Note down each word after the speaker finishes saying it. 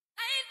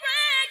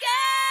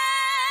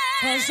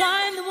'cause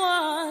I'm the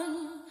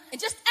one.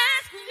 And just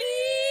ask me,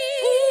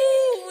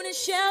 ooh, and it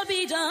shall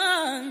be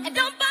done. And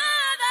don't bother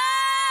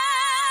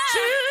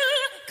to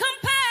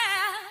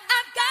compare.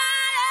 I've got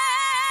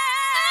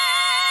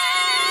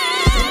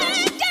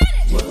it. Got it. Got it, yeah.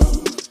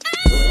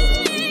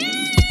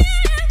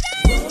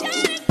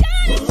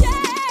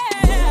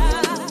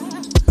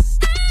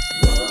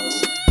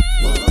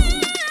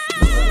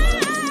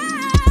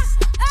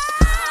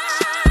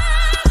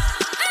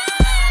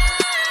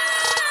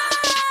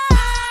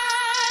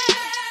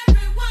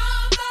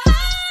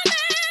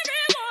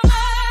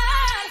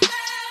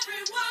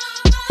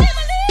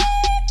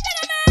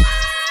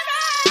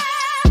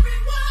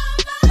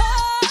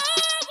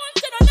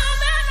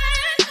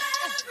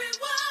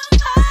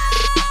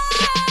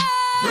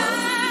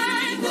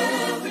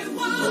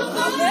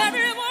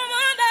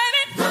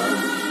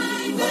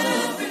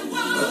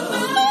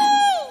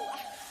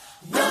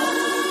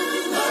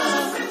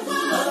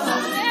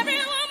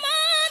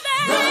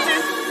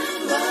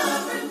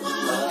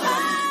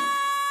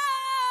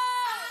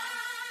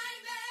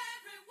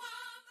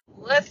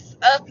 What's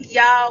up,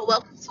 y'all?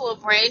 Welcome to a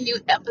brand new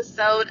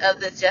episode of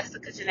the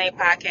Jessica Janae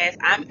podcast.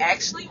 I'm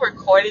actually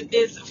recording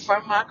this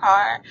from my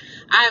car.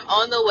 I'm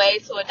on the way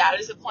to a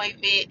doctor's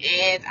appointment,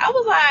 and I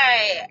was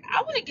like,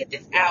 I want to get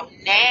this out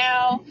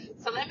now.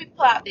 So let me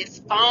pull out this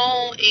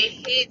phone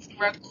and hit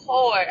record,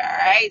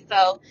 alright?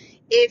 So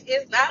if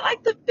it's not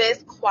like the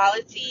best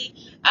quality,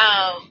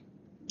 then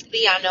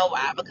y'all know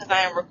why, because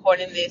I am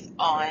recording this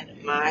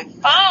on my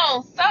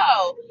phone.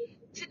 So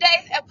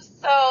today's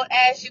episode,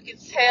 as you can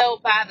tell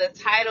by the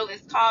title, is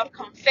called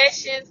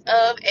Confessions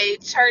of a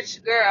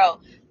Church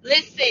Girl.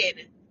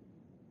 Listen,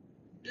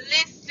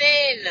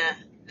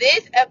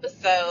 this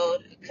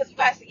episode, because we're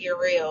about to get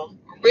real,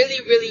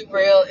 really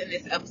real in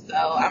this episode.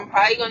 I'm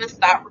probably going to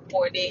stop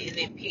recording and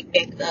then pick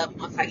back up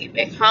once I get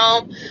back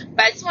home.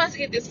 But I just wanted to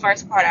get this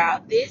first part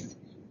out. This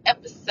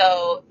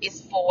episode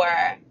is for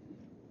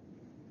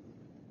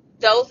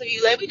those of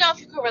you. Let me know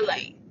if you can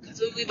relate,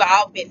 because we've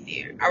all been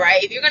there, all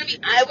right? If we're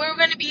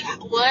going to be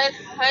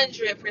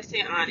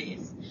 100%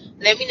 honest.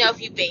 Let me know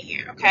if you've been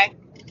here, okay?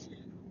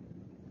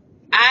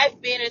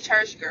 I've been a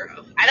church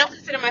girl. I don't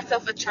consider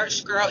myself a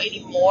church girl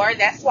anymore.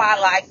 That's why I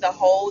like the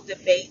whole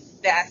debate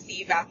that I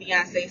see about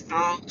Beyonce's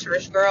song,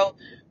 Church Girl.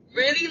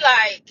 Really,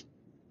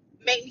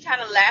 make me kind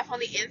of laugh on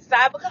the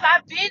inside, because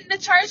I've been the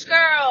church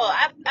girl.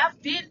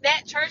 I've been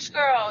that church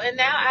girl, and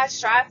now I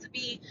strive to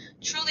be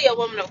truly a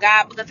woman of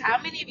God. Because how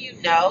many of you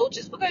know,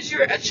 just because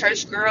you're a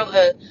church girl,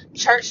 a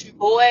church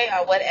boy,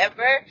 or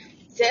whatever,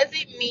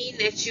 doesn't mean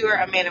that you're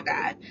a man of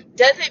God.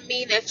 Doesn't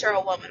mean that you're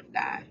a woman of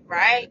God,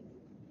 right?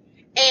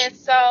 And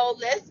so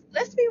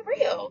let's be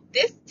real.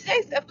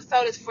 Today's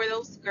episode is for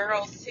those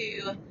girls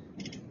who,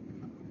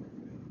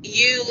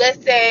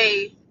 let's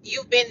say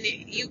you've been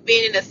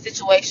in a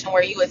situation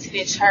where you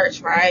attended church,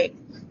 right?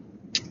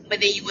 But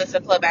then you went to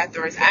the club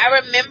afterwards.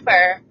 I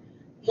remember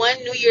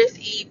one New Year's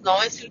Eve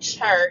going to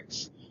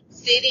church,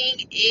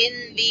 sitting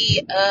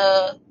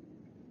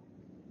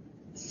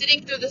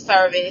through the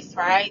service,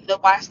 right? The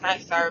watch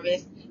night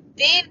service.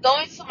 Then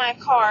going to my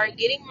car,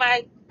 getting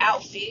my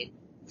outfit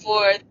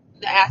for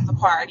the after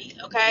party,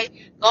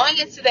 okay? Going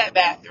into that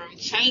bathroom,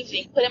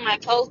 changing, putting my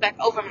clothes back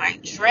over my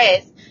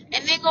dress,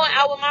 and then going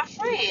out with my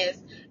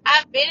friends.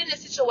 I've been in a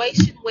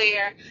situation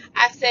where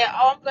I said,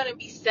 I'm going to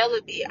be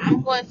celibate.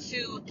 I'm going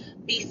to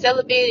be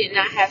celibate and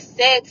not have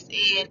sex,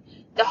 and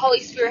the Holy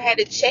Spirit had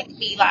to check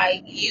me.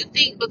 Like, you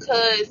think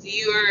because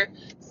you're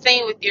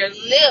saying with your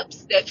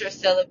lips that you're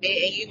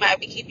celibate and you might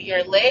be keeping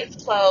your legs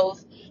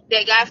closed,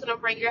 that God's going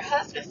to bring your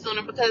husband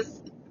sooner,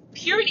 because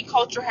purity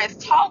culture has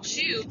taught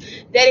you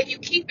that if you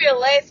keep your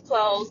legs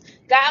closed,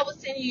 God will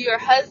send you your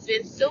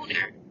husband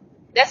sooner.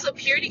 That's what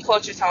purity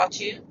culture taught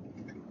you.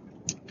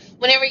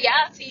 When in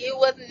reality, it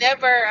was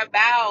never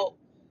about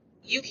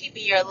you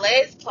keeping your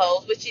legs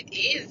closed, which it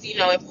is,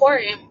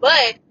 important.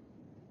 But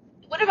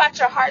what about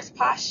your heart's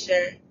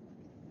posture?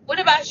 What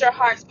about your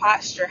heart's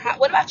posture?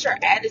 What about your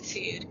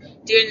attitude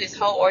during this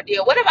whole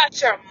ordeal? What about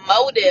your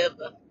motive,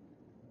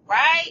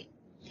 right?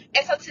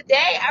 And so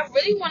today, I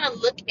really want to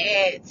look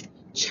at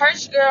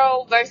church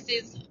girl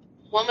versus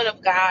woman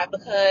of God,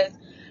 because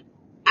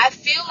I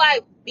feel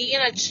like being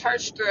a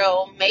church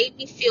girl made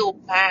me feel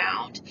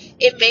bound.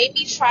 It made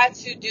me try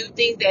to do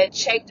things that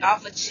checked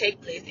off a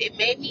checklist. It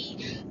made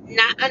me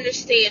not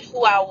understand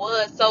who I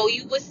was. So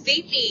you would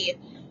see me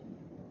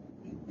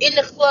in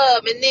the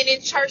club and then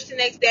in church the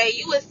next day.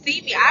 You would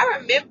see me. I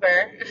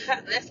remember,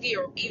 let's get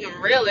even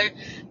realer.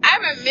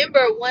 I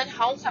remember one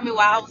homecoming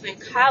while I was in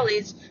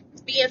college,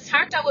 being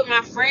turned up with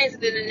my friends,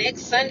 and then the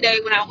next Sunday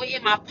when I went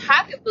in my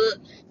pocketbook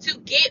to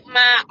get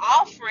my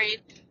offering,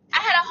 I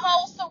had a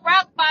whole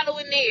Ciroc bottle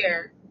in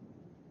there,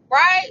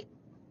 right?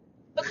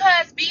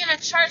 Because being a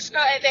church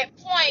girl at that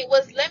point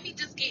was, let me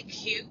just get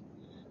cute.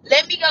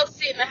 Let me go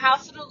sit in the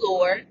house of the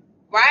Lord,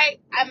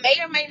 right? I may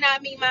or may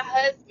not meet my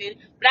husband,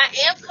 but I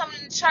am coming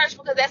to church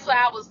because that's what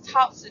I was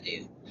taught to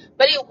do.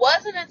 But it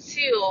wasn't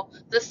until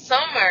the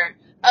summer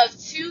of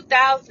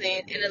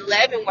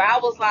 2011 where I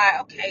was like,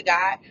 okay,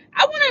 God,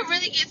 I want to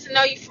really get to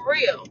know you for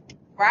real,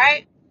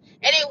 right?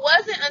 And it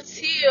wasn't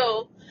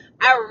until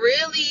I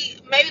really,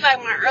 maybe like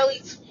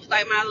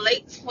my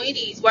late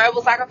 20s, where it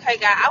was like, okay,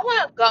 God, I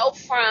want to go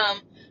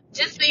from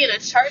just being a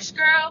church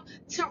girl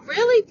to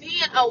really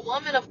being a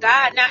woman of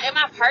God. Now, am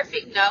I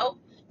perfect? No.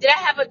 Did I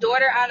have a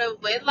daughter out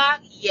of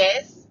wedlock?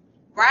 Yes.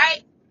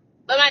 Right?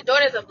 But my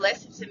daughter is a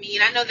blessing to me,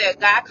 and I know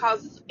that God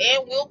causes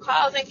and will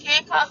cause and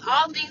can cause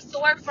all things to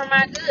work for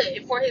my good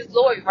and for His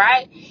glory,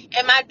 right?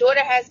 And my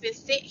daughter has been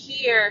sent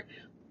here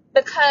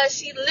because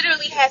she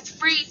literally has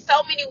freed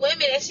so many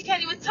women, and she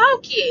can't even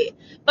talk yet.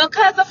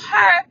 Because of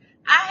her,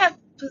 I have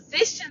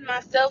positioned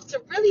myself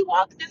to really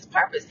walk this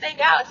purpose thing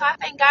out. So I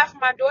thank God for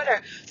my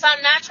daughter. So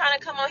I'm not trying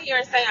to come on here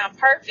and say I'm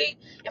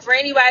perfect. And for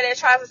anybody that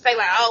tries to say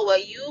like, oh,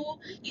 well,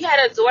 you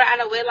had a daughter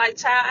out of wedlock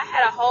child. I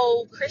had a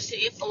whole Christian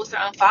influencer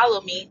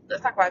unfollow me.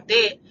 Let's talk about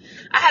that.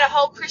 I had a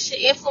whole Christian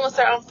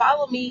influencer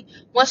unfollow me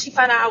once she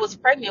found out I was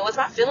pregnant. Was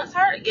my feelings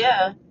hurt?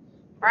 Yeah.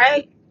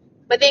 Right?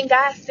 But then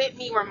God sent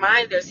me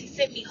reminders. He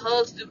sent me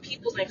hugs through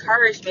people's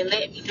encouragement,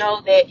 letting me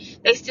know that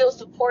they still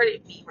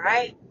supported me,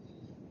 right?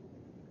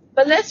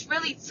 But let's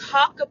really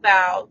talk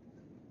about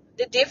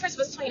the difference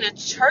between a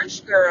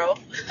church girl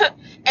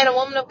and a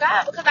woman of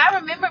God. Because I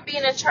remember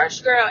being a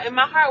church girl and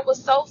my heart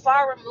was so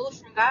far removed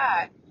from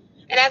God.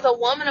 And as a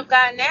woman of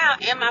God now,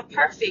 am I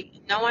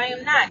perfect? No, I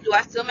am not. Do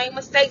I still make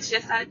mistakes?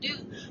 Yes, I do.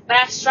 But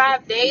I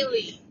strive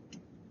daily.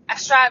 I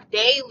strive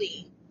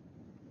daily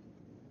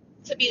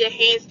to be the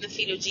hands and the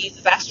feet of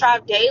Jesus. I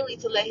strive daily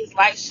to let His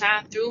light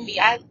shine through me.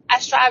 I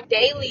strive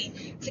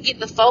daily to get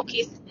the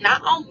focus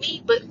not on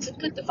me, but to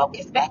put the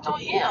focus back on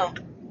Him.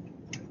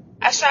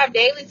 I strive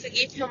daily to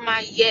give Him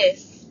my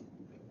yes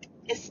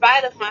in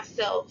spite of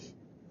myself.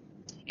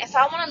 And so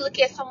I want to look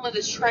at some of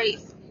the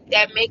traits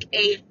that make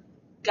a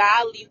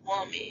godly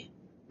woman.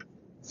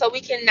 So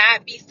we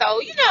cannot be so,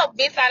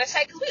 bent out of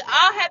shape. Because we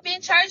all have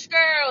been church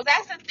girls.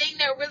 That's the thing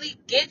that really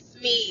gets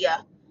me,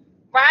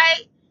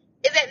 right?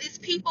 Is that these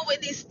people with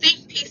these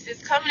think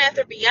pieces coming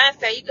after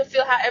Beyonce. You can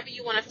feel however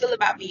you want to feel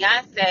about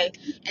Beyonce.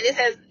 And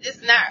this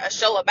is not a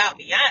show about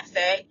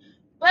Beyonce.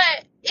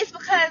 But it's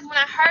because when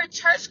I heard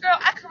church girl,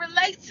 I could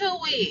relate to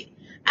it.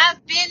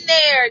 I've been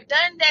there,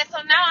 done that. So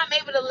now I'm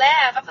able to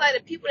laugh. I feel like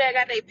the people that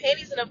got their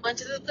panties in a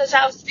bunch is because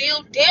y'all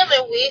still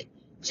dealing with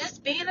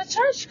just being a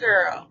church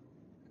girl.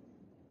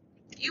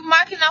 You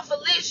marking off a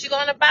list. You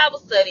going to Bible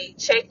study,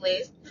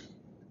 checklist.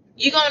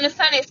 You going to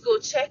Sunday school,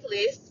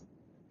 checklist.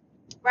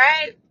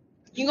 Right?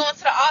 You going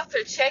to the altar,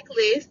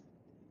 checklist.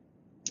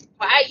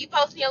 Right? You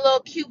posting your little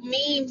cute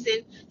memes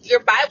and your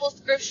Bible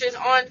scriptures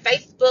on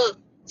Facebook,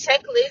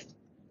 checklist.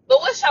 But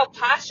what's your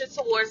posture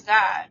towards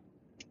God?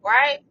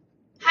 Right?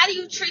 How do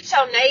you treat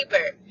your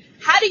neighbor?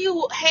 How do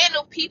you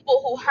handle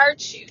people who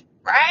hurt you?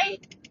 Right?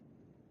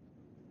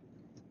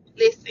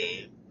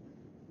 Listen.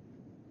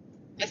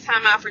 It's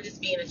time out for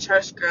just being a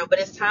church girl, but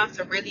it's time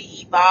to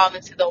really evolve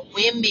into the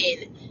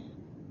women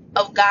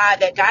of God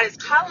that God is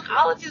calling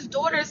all of His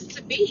daughters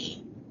to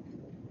be.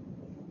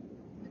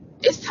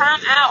 It's time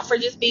out for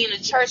just being a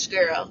church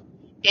girl.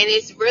 And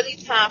it's really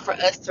time for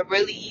us to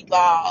really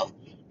evolve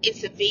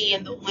into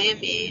being the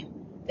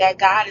women that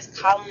God is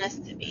calling us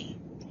to be.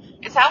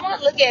 And so I want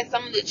to look at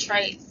some of the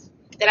traits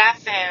that I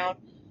found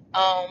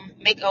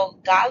make a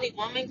godly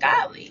woman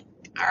godly.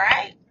 All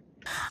right?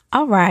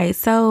 All right.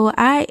 So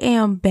I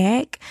am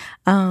back.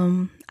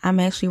 I'm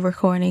actually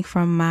recording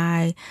from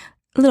my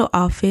little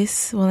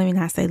office. Well, let me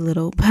not say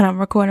little, but I'm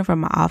recording from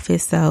my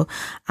office. So,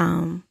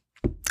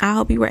 I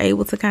hope you were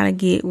able to kind of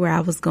get where I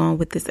was going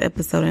with this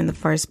episode in the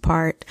first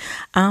part.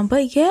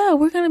 But yeah,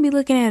 we're going to be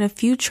looking at a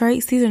few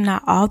traits. These are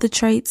not all the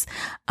traits,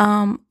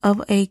 of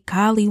a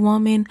godly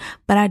woman,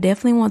 but I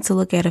definitely want to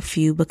look at a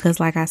few because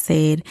like I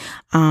said,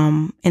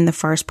 in the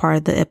first part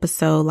of the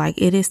episode, like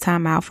it is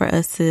time out for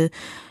us to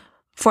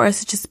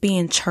just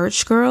being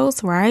church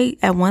girls, right?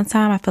 At one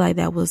time, I feel like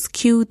that was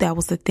cute. That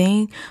was the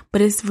thing,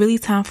 but it's really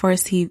time for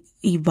us to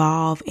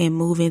evolve and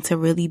move into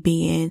really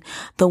being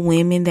the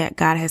women that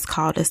God has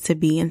called us to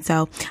be. And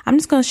so I'm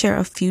just going to share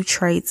a few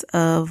traits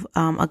of,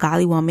 a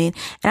godly woman.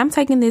 And I'm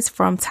taking this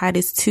from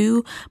Titus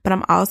 2, but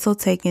I'm also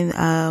taking,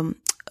 a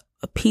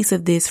piece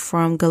of this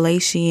from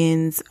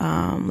Galatians.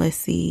 Let's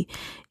see.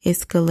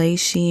 It's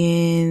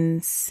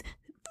Galatians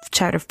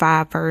chapter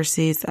 5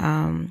 verses,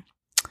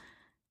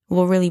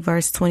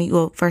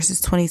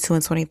 verses 22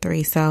 and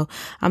 23. So,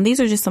 these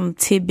are just some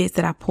tidbits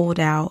that I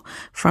pulled out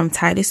from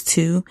Titus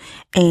 2.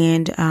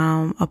 And,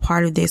 a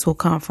part of this will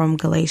come from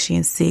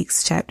Galatians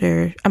 6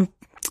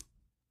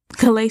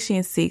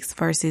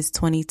 verses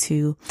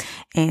 22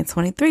 and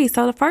 23.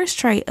 So the first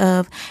trait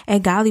of a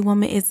godly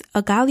woman is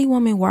a godly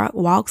woman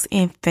walks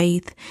in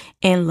faith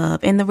and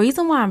love. And the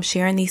reason why I'm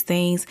sharing these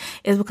things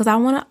is because I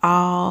want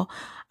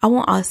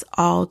us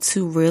all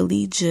to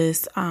really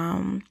just,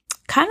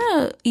 kind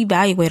of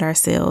evaluate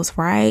ourselves,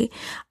 right?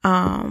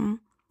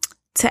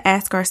 To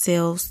ask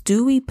ourselves,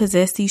 do we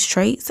possess these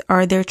traits?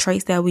 Are there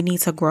traits that we need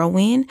to grow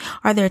in?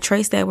 Are there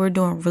traits that we're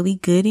doing really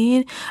good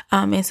in?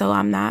 And so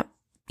I'm not,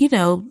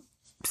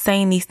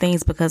 saying these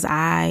things because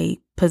I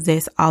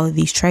possess all of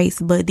these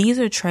traits, but these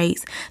are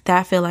traits that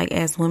I feel like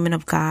as women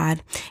of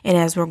God and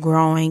as we're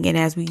growing and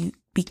as we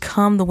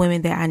become the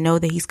women that I know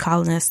that he's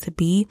calling us to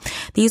be,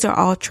 these are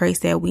all traits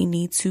that we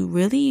need to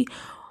really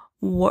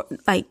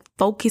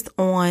focus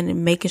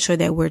on making sure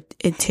that we're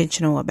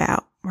intentional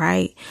about.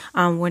 Right?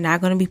 We're not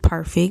going to be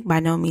perfect,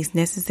 by no means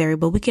necessary,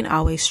 but we can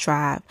always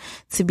strive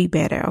to be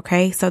better.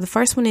 Okay. So the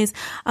first one is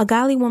a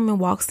godly woman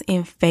walks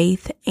in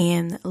faith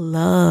and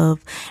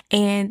love.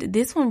 And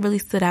this one really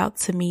stood out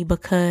to me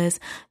because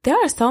there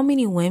are so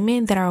many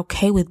women that are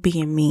okay with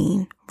being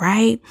mean.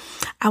 Right?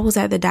 I was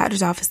at the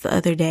doctor's office the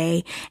other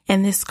day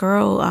and this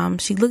girl,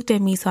 she looked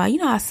at me. So,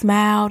 I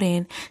smiled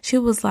and she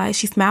was like,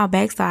 she smiled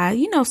back. So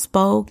I,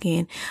 spoke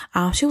and,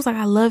 she was like,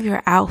 I love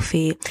your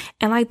outfit.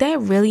 And like that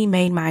really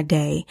made my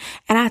day.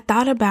 And I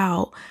thought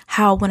about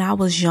how when I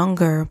was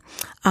younger,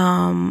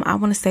 I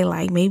want to say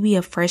like maybe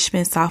a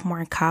freshman, sophomore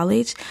in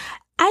college,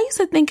 I used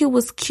to think it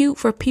was cute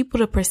for people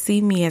to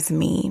perceive me as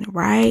mean,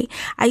 right?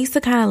 I used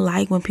to kind of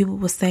like when people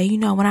would say,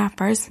 when I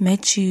first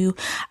met you,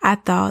 I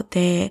thought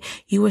that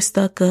you were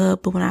stuck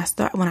up, but when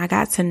I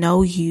got to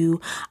know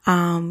you,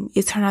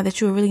 it turned out that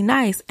you were really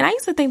nice. And I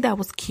used to think that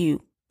was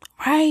cute,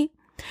 right?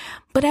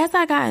 But as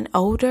I gotten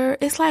older,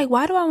 it's like,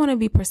 why do I want to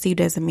be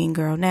perceived as a mean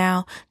girl?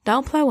 Now,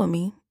 don't play with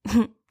me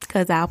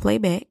because I'll play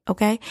back,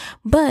 okay?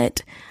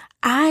 But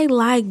I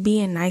like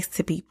being nice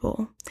to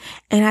people.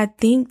 And I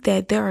think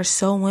that there are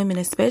some women,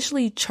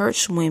 especially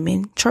church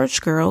women, church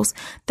girls,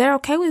 that are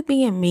okay with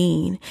being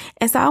mean.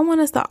 And so I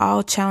want us to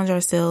all challenge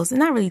ourselves, and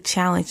not really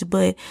challenge,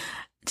 but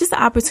just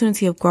the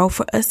opportunity of growth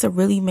for us to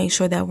really make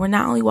sure that we're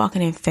not only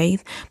walking in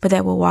faith, but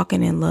that we're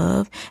walking in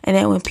love. And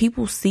that when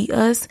people see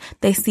us,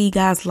 they see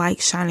God's light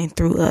shining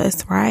through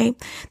us,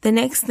 right? The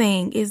next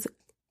thing is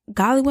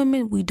godly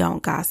women, we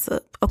don't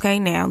gossip. Okay,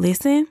 now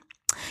listen,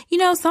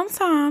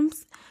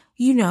 sometimes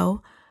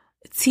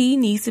tea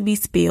needs to be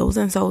spilled.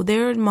 And so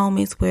there are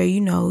moments where,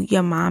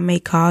 your mom may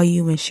call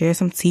you and share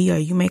some tea, or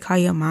you may call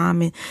your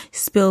mom and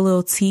spill a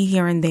little tea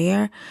here and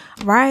there.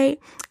 Right.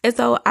 And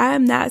so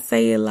I'm not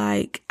saying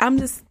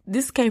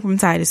this came from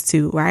Titus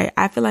 2, right?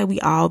 I feel like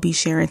we all be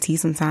sharing tea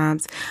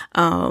sometimes.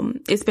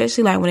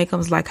 Especially like when it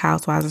comes to like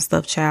housewives and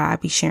stuff, child, I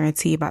be sharing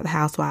tea about the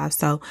housewives.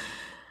 So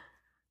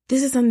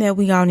this is something that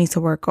we all need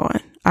to work on.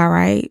 All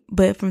right.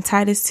 But from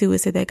Titus 2, it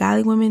said that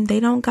godly women, they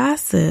don't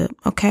gossip.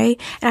 Okay.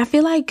 And I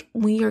feel like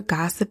when you're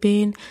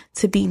gossiping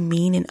to be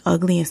mean and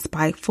ugly and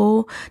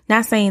spiteful,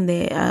 not saying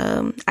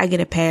that, I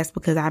get a pass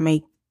because I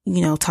may,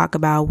 talk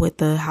about what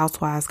the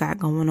housewives got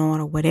going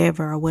on or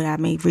whatever, or what I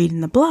may read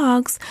in the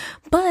blogs.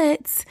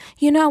 But,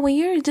 when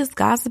you're just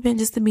gossiping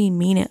just to be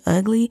mean and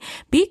ugly,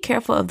 be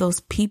careful of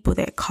those people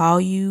that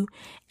call you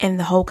and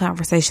the whole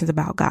conversation's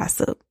about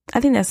gossip. I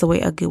think that's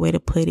a good way to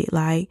put it.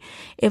 Like,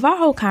 if our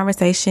whole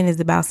conversation is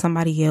about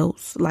somebody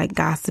else, like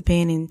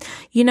gossiping and,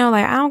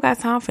 I don't got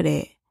time for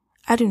that.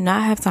 I do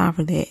not have time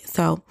for that.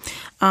 So,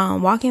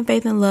 walk in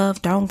faith and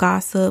love. Don't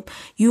gossip.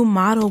 You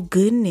model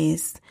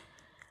goodness.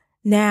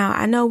 Now,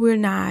 I know we're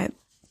not,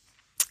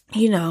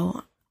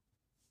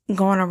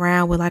 going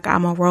around with like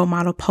I'm a role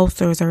model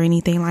posters or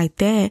anything like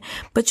that,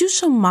 but you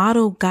should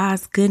model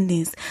God's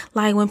goodness.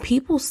 Like when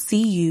people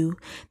see you,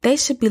 they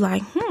should be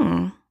like,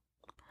 I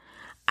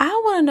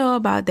want to know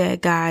about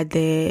that God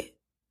that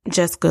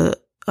Jessica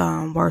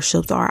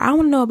worships, or I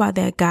want to know about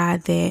that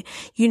God that,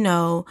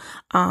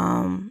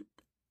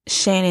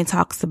 Shannon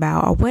talks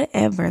about, or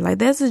whatever. Like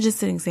that's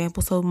just an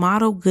example. So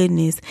model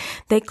goodness.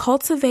 They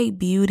cultivate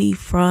beauty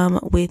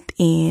from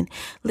within.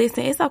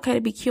 Listen, it's okay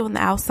to be cute on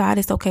the outside.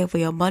 It's okay for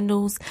your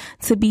bundles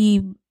to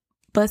be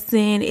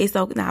busting. It's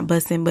okay, not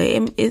busting, but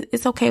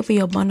it's okay for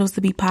your bundles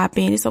to be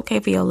popping. It's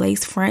okay for your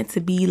lace front to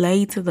be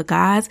laid to the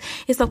gods.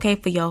 It's okay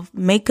for your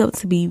makeup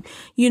to be,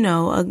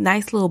 a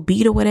nice little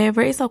beat or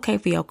whatever. It's okay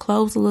for your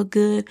clothes to look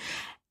good.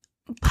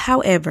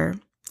 However,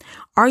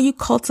 are you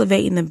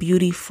cultivating the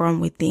beauty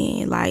from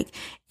within? Like,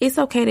 it's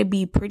okay to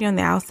be pretty on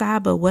the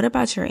outside, but what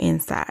about your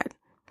inside?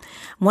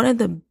 One of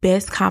the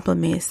best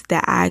compliments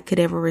that I could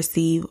ever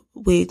receive,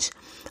 which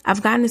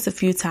I've gotten this a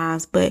few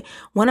times, but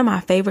one of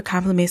my favorite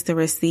compliments to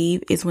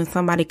receive is when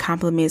somebody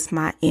compliments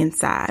my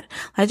inside.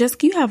 Like,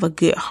 Jessica, you have a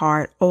good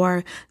heart,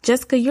 or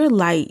Jessica, you're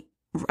light.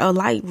 A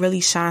light really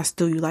shines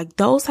through you. Like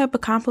those type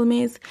of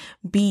compliments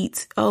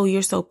beat, oh,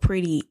 you're so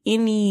pretty,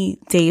 any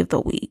day of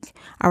the week.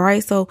 All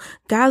right. So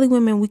godly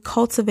women, we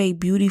cultivate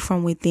beauty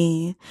from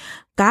within.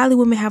 Godly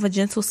women have a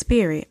gentle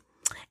spirit.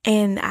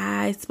 And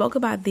I spoke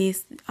about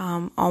this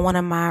on one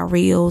of my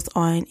reels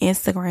on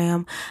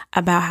Instagram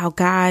about how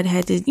God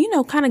had to,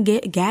 kind of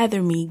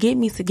get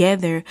me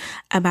together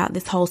about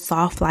this whole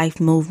soft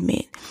life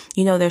movement.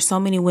 There's so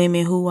many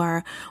women who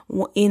are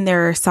in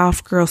their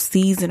soft girl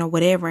season or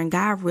whatever, and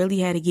God really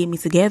had to get me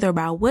together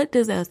about what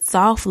does a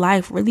soft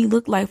life really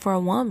look like for a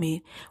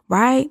woman,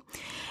 right?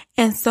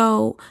 And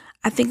so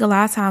I think a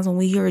lot of times when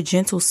we hear a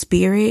gentle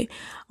spirit,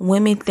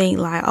 women think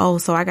like, oh,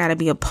 so I gotta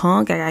be a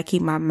punk. I gotta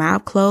keep my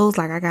mouth closed.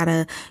 Like I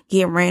gotta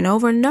get ran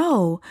over.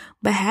 No,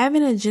 but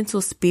having a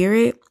gentle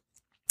spirit,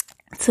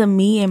 to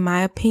me, in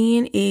my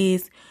opinion,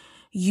 is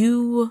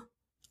you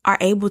are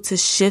able to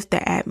shift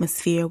the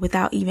atmosphere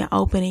without even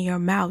opening your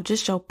mouth.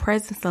 Just your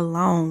presence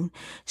alone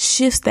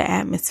shifts the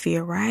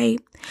atmosphere, right?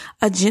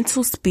 A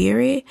gentle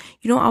spirit,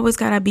 you don't always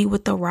gotta be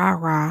with the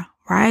rah-rah,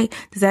 right?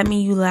 Does that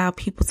mean you allow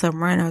people to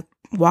run or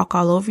walk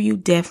all over you?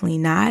 Definitely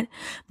not.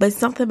 But it's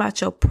something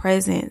about your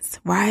presence,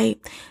 right?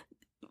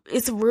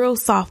 It's a real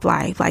soft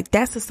life. Like,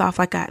 that's a soft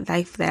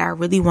life that I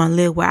really want to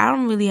live, where I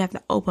don't really have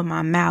to open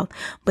my mouth,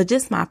 but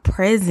just my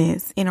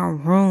presence in a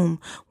room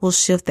will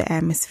shift the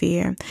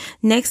atmosphere.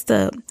 Next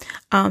up,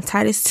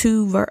 Titus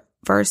 2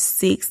 verse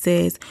 6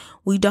 says,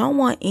 we don't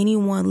want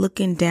anyone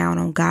looking down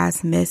on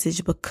God's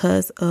message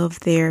because of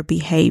their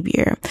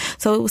behavior.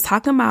 So it was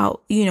talking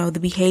about, the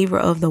behavior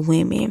of the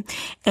women.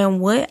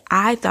 And what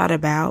I thought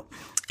about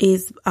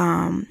is,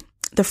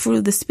 the fruit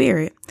of the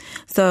Spirit.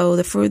 So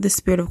the fruit of the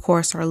Spirit, of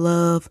course, are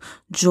love,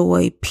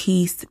 joy,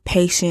 peace,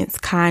 patience,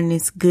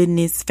 kindness,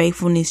 goodness,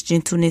 faithfulness,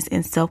 gentleness,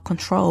 and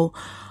self-control.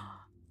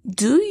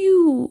 Does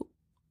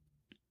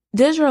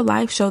your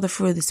life show the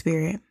fruit of the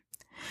Spirit?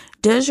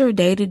 Does your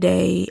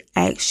day-to-day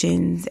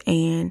actions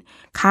and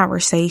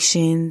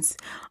conversations,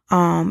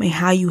 and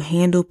how you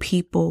handle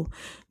people,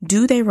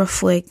 do they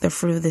reflect the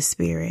fruit of the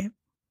Spirit?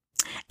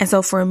 And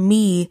so for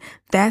me,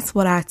 that's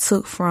what I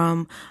took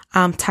from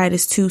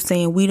Titus 2,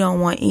 saying we don't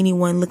want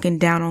anyone looking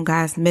down on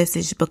God's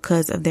message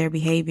because of their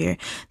behavior.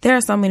 There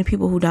are so many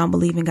people who don't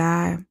believe in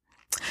God.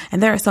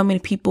 And there are so many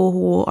people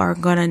who are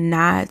going to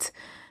not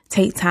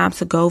take time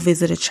to go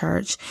visit a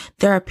church.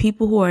 There are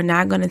people who are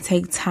not going to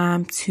take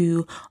time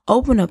to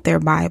open up their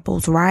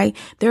Bibles, right?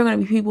 There are going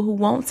to be people who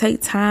won't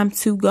take time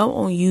to go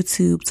on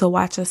YouTube to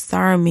watch a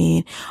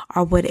sermon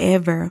or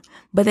whatever,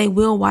 but they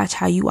will watch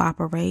how you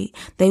operate.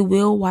 They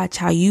will watch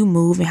how you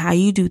move and how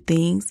you do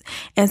things.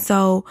 And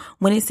so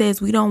when it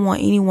says we don't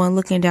want anyone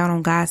looking down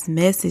on God's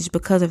message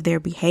because of their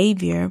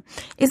behavior,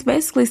 it's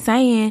basically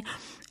saying,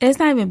 it's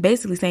not even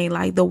basically saying,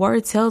 like, the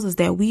word tells us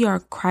that we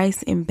are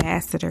Christ's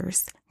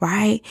ambassadors,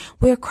 right?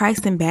 We're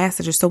Christ's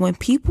ambassadors. So when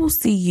people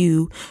see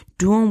you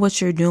doing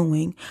what you're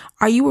doing,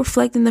 are you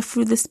reflecting the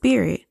fruit of the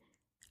Spirit?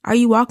 Are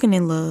you walking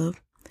in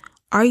love?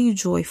 Are you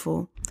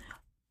joyful?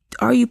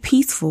 Are you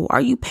peaceful?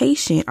 Are you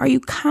patient? Are you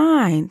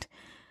kind?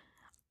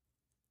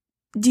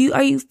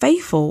 Are you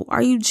faithful?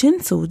 Are you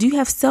gentle? Do you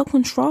have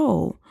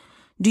self-control?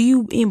 Do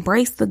you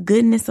embrace the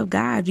goodness of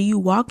God? Do you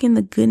walk in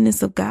the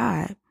goodness of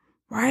God?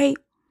 Right?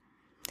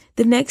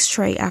 The next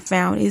trait I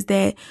found is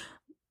that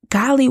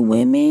godly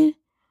women,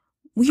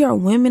 we are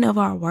women of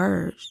our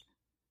words,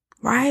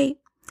 right?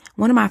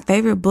 One of my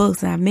favorite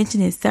books, and I've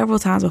mentioned it several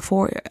times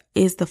before,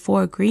 is The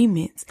 4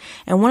 Agreements.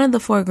 And one of the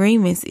 4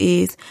 agreements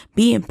is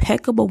be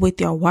impeccable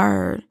with your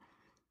word.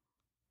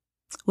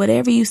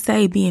 Whatever you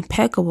say, be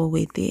impeccable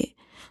with it.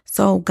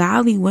 So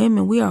godly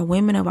women, we are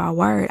women of our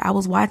word. I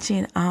was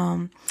watching,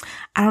 I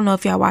don't know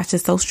if y'all watch the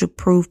Social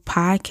Proof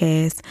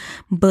podcast,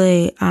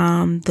 but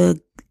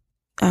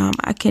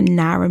I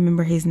cannot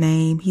remember his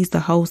name. He's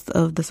the host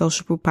of the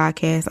Social Proof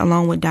podcast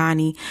along with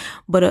Donnie,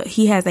 but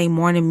he has a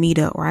morning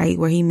meetup, right?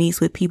 Where he meets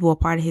with people, a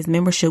part of his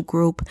membership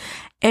group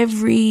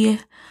every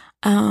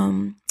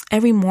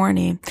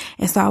morning.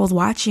 And so I was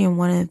watching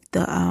one of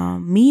the,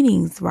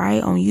 meetings,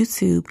 right, on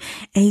YouTube,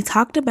 and he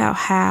talked about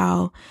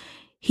how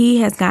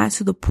he has gotten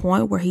to the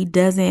point where he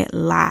doesn't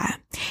lie.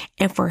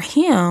 And for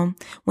him,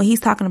 when he's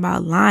talking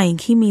about lying,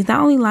 he means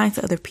not only lying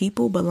to other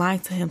people, but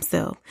lying to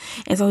himself.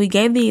 And so he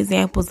gave the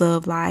examples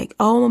of, like,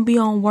 oh, I'm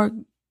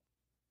going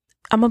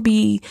to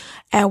be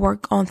at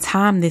work on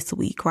time this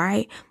week,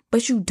 right?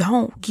 But you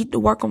don't get to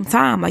work on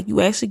time. Like,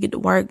 you actually get to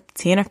work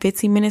 10 or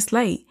 15 minutes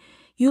late.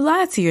 You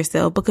lied to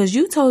yourself because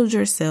you told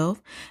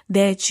yourself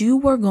that you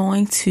were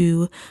going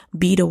to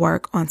be to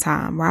work on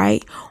time,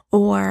 right?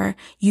 Or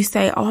you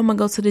say, oh, I'm going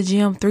to go to the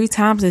gym 3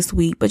 times this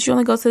week, but you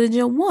only go to the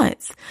gym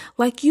once.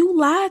 Like, you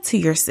lied to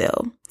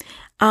yourself.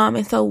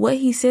 And so what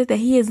he said, that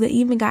he has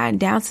even gotten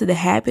down to the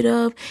habit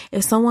of,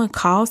 if someone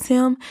calls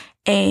him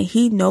and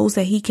he knows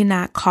that he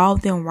cannot call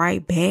them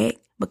right back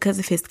because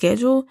of his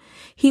schedule,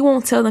 he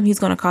won't tell them he's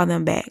going to call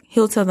them back.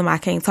 He'll tell them, I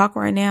can't talk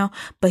right now,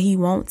 but he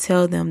won't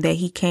tell them that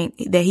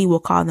he will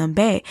call them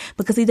back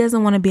because he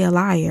doesn't want to be a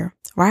liar.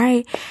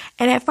 Right.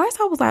 And at first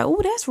I was like,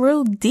 oh, that's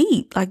real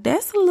deep. Like,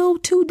 that's a little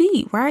too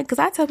deep. Right. Because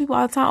I tell people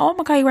all the time, oh, I'm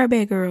going to call you right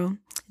back, girl.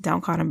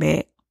 Don't call them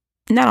back.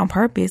 Not on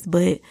purpose,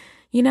 but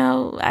I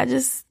don't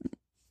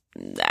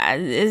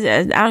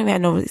even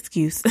have no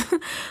excuse.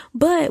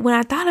 But when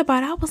I thought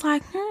about it, I was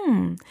like,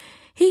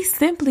 he's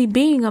simply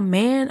being a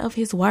man of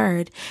his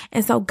word.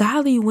 And so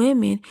godly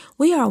women,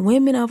 we are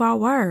women of our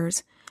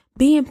words.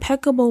 Be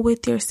impeccable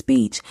with your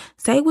speech.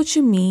 Say what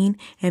you mean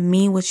and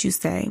mean what you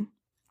say.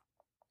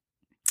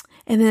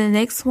 And then the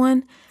next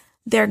one,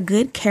 their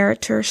good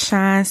character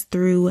shines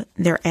through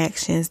their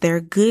actions. Their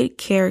good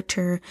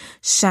character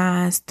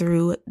shines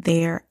through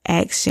their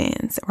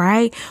actions,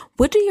 right?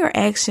 What do your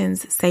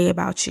actions say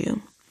about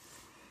you?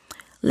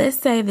 Let's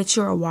say that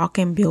you're a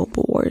walking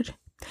billboard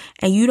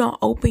and you don't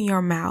open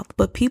your mouth,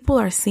 but people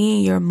are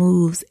seeing your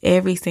moves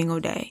every single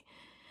day.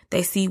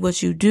 They see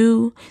what you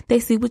do. They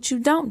see what you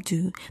don't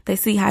do. They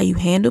see how you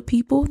handle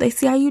people. They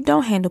see how you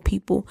don't handle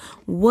people.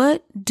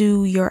 What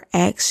do your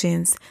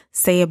actions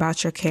say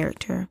about your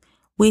character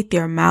with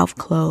your mouth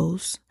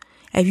closed?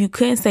 If you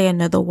couldn't say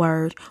another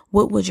word,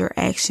 what would your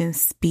actions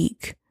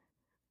speak?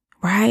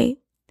 Right?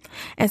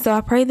 And so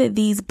I pray that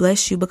these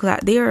bless you, because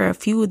there are a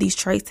few of these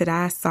traits that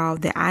I saw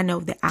that I know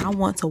that I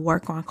want to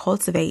work on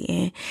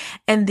cultivating.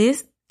 And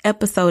this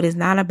episode is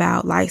not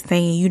about like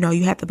saying,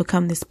 you have to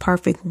become this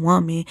perfect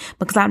woman,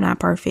 because I'm not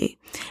perfect.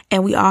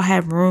 And we all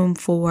have room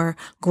for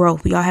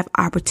growth. We all have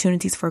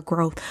opportunities for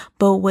growth.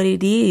 But what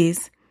it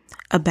is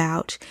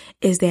about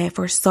is that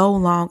for so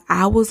long,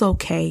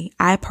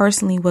 I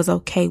personally was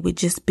okay with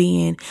just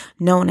being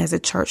known as a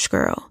church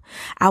girl.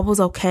 I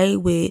was okay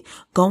with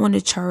going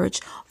to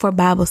church for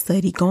Bible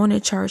study, going to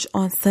church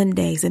on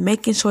Sundays, and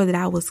making sure that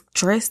I was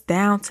dressed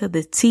down to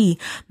the T,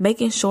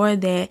 making sure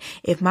that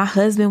if my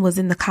husband was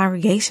in the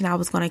congregation, I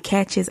was going to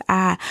catch his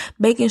eye,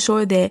 making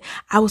sure that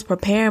I was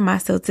preparing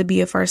myself to be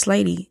a first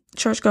lady.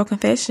 Church girl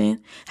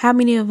confession. How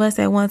many of us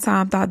at one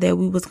time thought that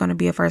we was going to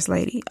be a first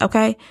lady?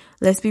 Okay,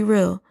 let's be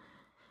real.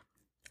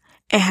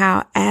 And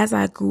how as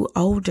I grew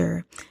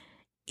older,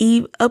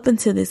 up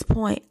until this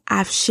point,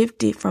 I've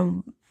shifted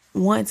from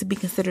wanting to be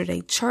considered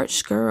a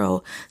church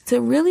girl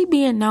to really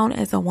being known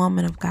as a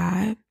woman of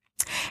God.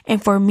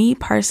 And for me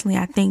personally,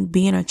 I think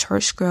being a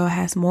church girl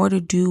has more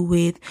to do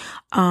with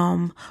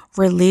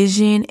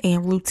religion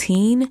and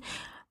routine,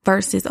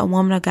 versus a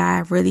woman of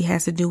God really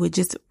has to do with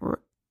just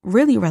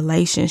really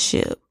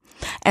relationship.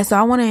 And so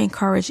I want to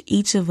encourage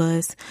each of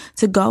us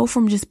to go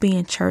from just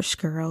being church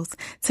girls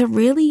to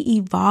really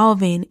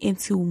evolving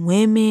into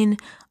women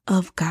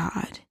of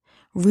God,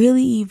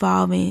 really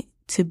evolving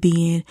to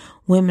being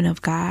women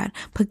of God,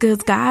 because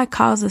God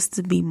calls us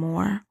to be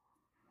more.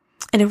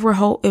 And if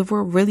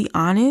we're really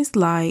honest,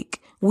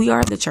 like, we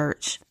are the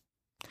church.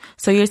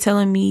 So you're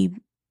telling me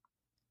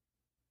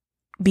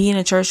being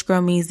a church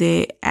girl means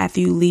that after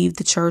you leave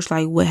the church,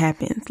 like, what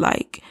happens?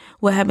 Like,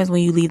 what happens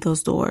when you leave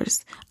those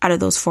doors, out of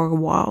those four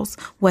walls?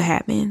 What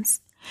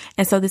happens?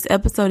 And so this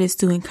episode is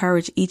to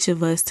encourage each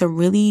of us to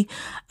really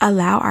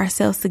allow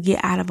ourselves to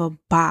get out of a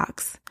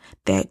box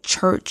that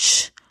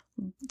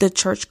the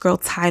church girl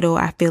title,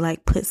 I feel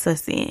like, puts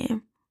us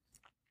in,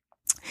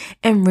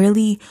 and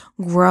really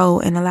grow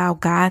and allow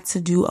God to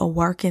do a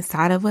work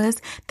inside of us,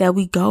 that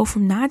we go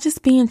from not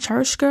just being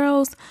church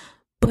girls,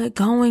 but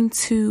going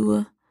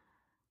to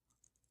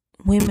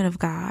women of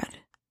God,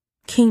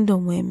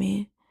 kingdom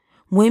women,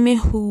 women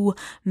who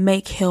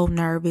make hell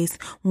nervous,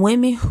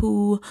 women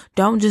who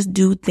don't just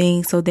do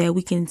things so that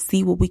we can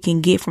see what we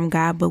can get from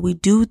God, but we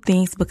do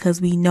things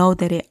because we know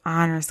that it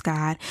honors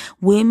God.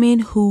 Women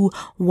who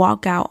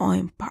walk out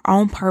on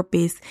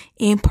purpose,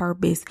 in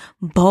purpose,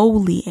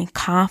 boldly and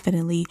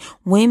confidently.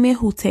 Women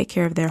who take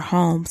care of their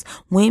homes.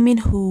 Women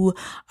who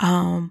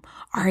are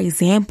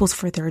examples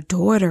for their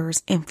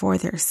daughters and for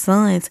their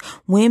sons.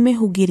 Women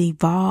who get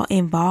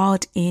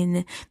involved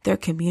in their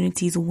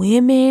communities.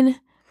 Women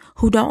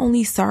who don't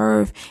only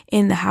serve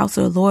in the house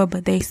of the Lord,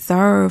 but they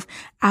serve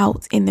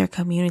out in their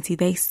community.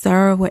 They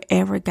serve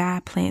wherever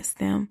God plants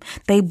them.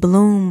 They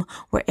bloom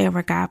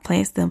wherever God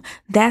plants them.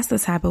 That's the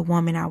type of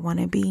woman I want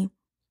to be.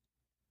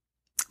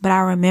 But I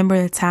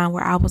remember the time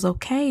where I was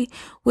okay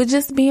with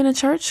just being a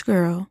church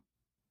girl.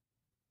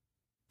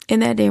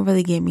 And that didn't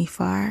really get me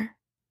far.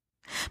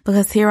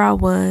 Because here I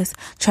was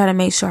trying to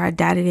make sure I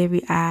dotted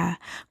every I,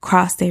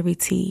 crossed every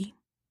T.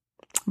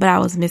 But I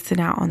was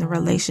missing out on the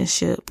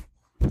relationship,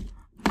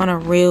 on a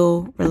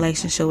real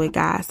relationship with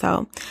God.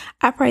 So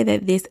I pray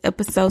that this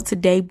episode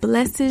today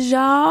blesses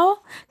y'all.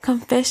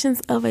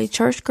 Confessions of a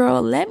Church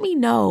Girl. Let me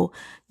know.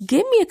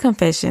 Give me a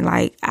confession.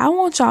 Like, I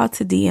want y'all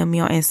to DM me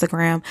on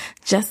Instagram,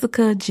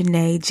 Jessica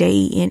Jenag,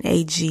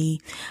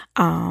 Jenag,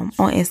 on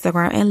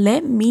Instagram, and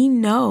let me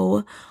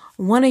know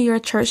one of your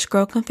church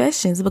girl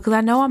confessions, because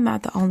I know I'm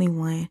not the only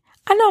one.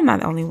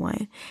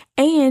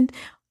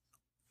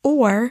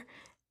 Or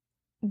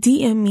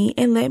DM me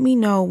and let me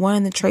know one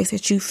of the traits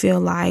that you feel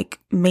like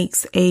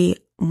makes a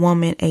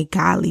woman a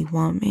godly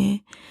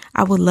woman.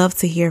 I would love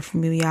to hear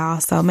from you, y'all.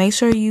 So make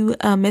sure you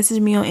message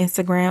me on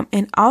Instagram.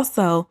 And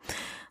also,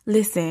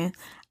 listen,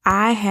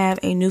 I have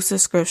a new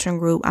subscription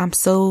group. I'm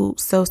so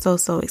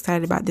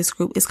excited about this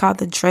group. It's called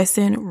the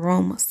Dressing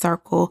Room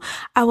Circle.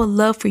 I would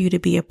love for you to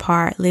be a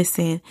part.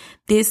 Listen,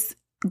 this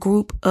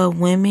group of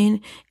women,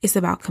 it's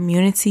about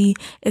community.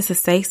 It's a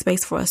safe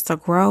space for us to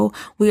grow.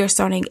 We are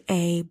starting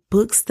a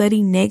book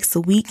study next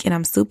week, and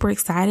I'm super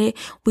excited.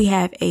 We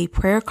have a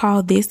prayer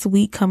call this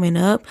week coming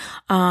up,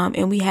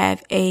 and we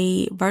have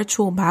a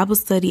virtual Bible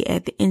study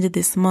at the end of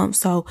this month.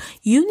 So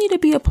you need to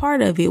be a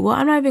part of it. Well,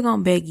 I'm not even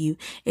gonna beg you.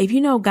 If you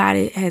know God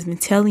has been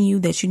telling you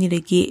that you need to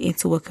get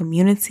into a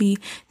community,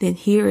 then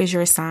here is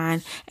your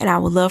sign, and I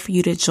would love for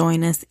you to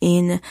join us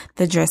in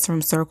the Dressing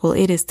Room Circle.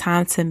 It is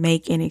time to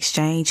make an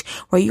exchange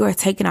where you are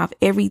taking off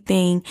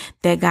everything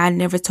that God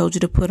never told you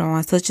to put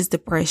on, such as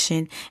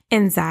depression,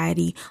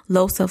 anxiety,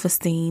 low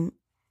self-esteem,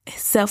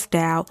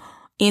 self-doubt,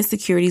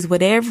 insecurities,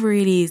 whatever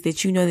it is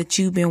that you know that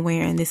you've been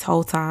wearing this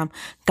whole time,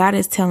 God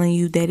is telling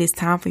you that it's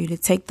time for you to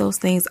take those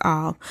things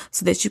off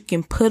so that you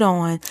can put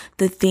on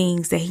the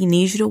things that he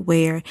needs you to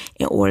wear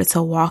in order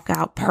to walk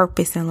out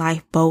purpose in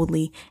life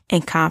boldly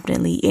and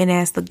confidently and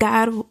as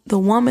the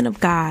woman of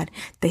God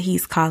that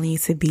he's calling you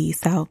to be.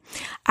 So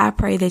I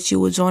pray that you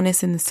will join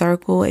us in the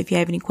circle. If you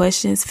have any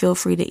questions, feel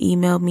free to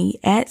email me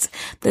at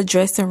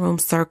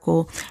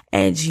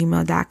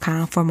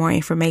thedressingroomcircle@gmail.com for more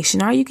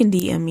information, or you can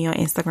DM me on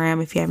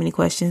Instagram if you have any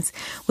questions,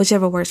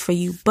 whichever works for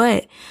you.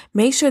 But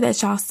make sure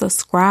that y'all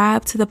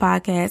subscribe to the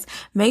podcast.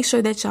 Make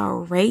sure that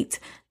y'all rate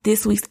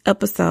this week's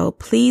episode.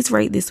 Please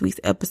rate this week's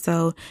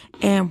episode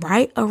and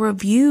write a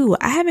review.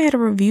 I haven't had a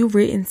review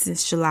written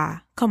since July.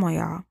 Come on,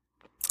 y'all.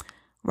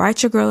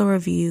 Write your girl a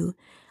review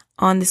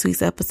on this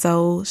week's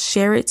episode.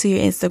 Share it to your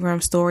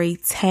Instagram story.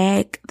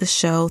 Tag the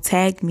show.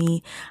 Tag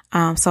me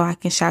so I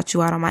can shout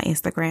you out on my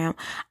Instagram.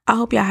 I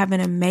hope y'all have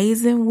an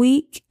amazing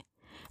week.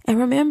 And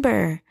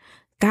remember,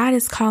 God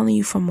is calling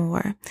you for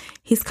more.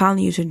 He's calling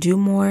you to do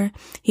more.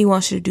 He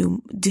wants to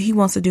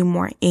do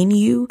more in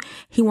you.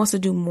 He wants to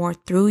do more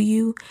through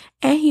you,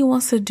 and he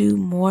wants to do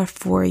more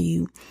for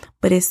you.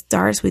 But it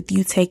starts with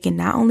you taking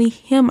not only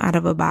him out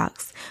of a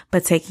box,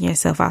 but taking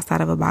yourself outside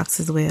of a box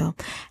as well.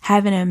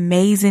 Have an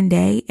amazing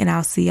day, and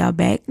I'll see y'all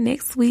back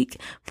next week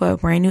for a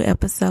brand new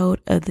episode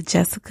of the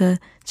Jessica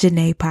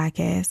Janae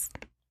podcast.